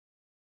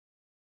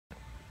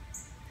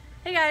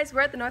Hey guys, we're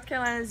at the North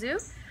Carolina Zoo.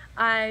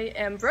 I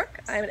am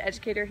Brooke, I'm an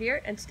educator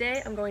here, and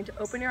today I'm going to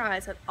open your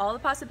eyes at all the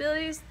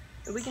possibilities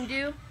that we can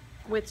do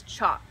with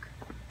chalk.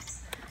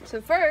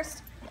 So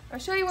first, I'll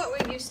show you what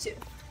we're used to.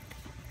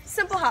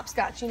 Simple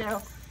hopscotch,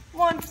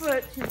 1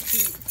 foot, 2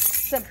 feet,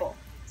 simple.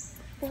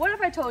 But what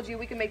if I told you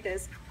we can make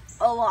this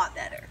a lot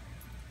better?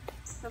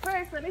 So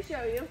first, let me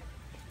show you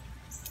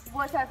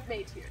what I've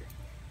made here.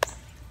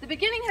 The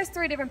beginning has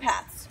 3 different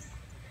paths.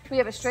 We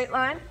have a straight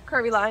line,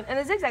 curvy line, and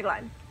a zigzag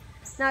line.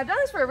 Now I've done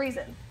this for a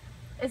reason.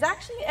 It's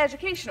actually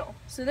educational,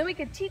 so then we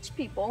could teach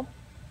people,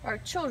 our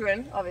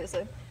children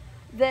obviously,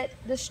 that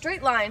the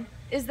straight line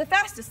is the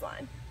fastest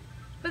line.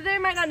 But they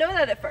might not know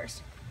that at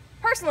first.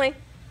 Personally,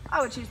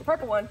 I would choose the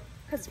purple one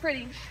because it's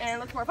pretty and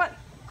looks more fun.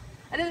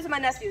 I did this with my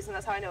nephews and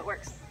that's how I know it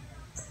works.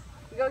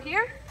 You go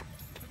here,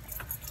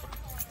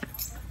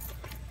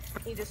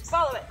 you just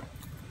follow it.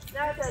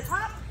 Now it says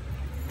hop.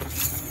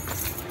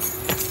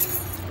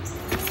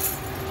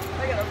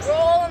 We're gonna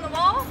roll on the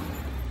wall.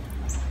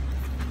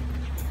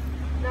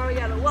 Now we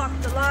gotta walk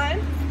the line.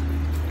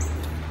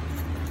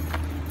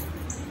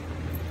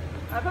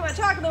 I put my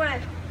chalk in the way.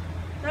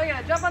 Now we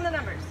gotta jump on the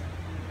numbers.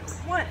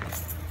 1,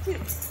 2,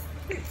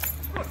 3,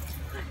 4,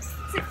 5,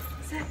 6,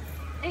 7,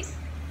 8,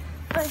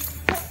 9,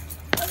 10,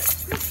 11,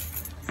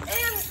 12,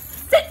 and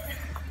sit!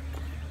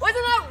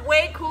 Wasn't that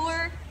way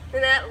cooler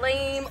than that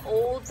lame,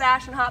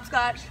 old-fashioned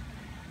hopscotch?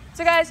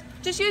 So guys,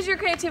 just use your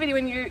creativity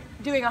when you're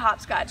doing a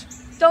hopscotch.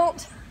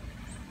 Don't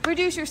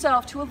reduce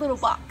yourself to a little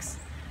box.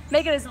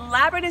 Make it as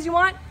elaborate as you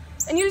want,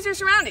 and use your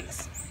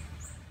surroundings.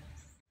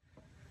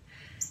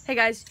 Hey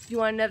guys, you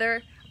want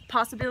another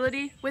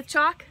possibility with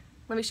chalk?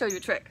 Let me show you a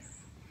trick.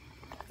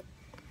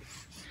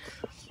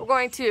 We're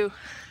going to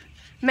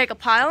make a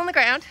pile on the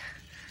ground.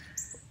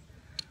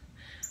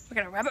 We're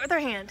gonna rub it with our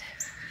hand.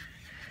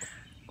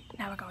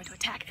 Now we're going to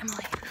attack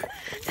Emily. Come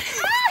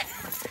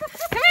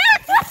here!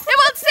 It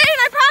won't stain,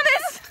 I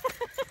promise!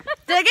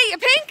 Did I get you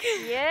pink?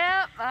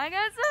 Yep, I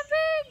got some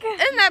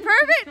pink. Isn't that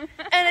perfect?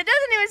 And it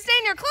doesn't even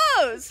stain your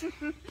clothes.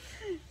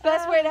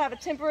 Best way to have a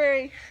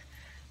temporary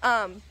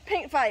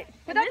paint fight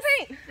without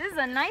paint. This is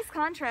a nice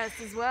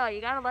contrast as well.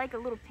 You gotta like a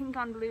little pink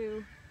on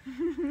blue.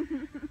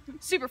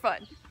 Super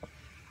fun.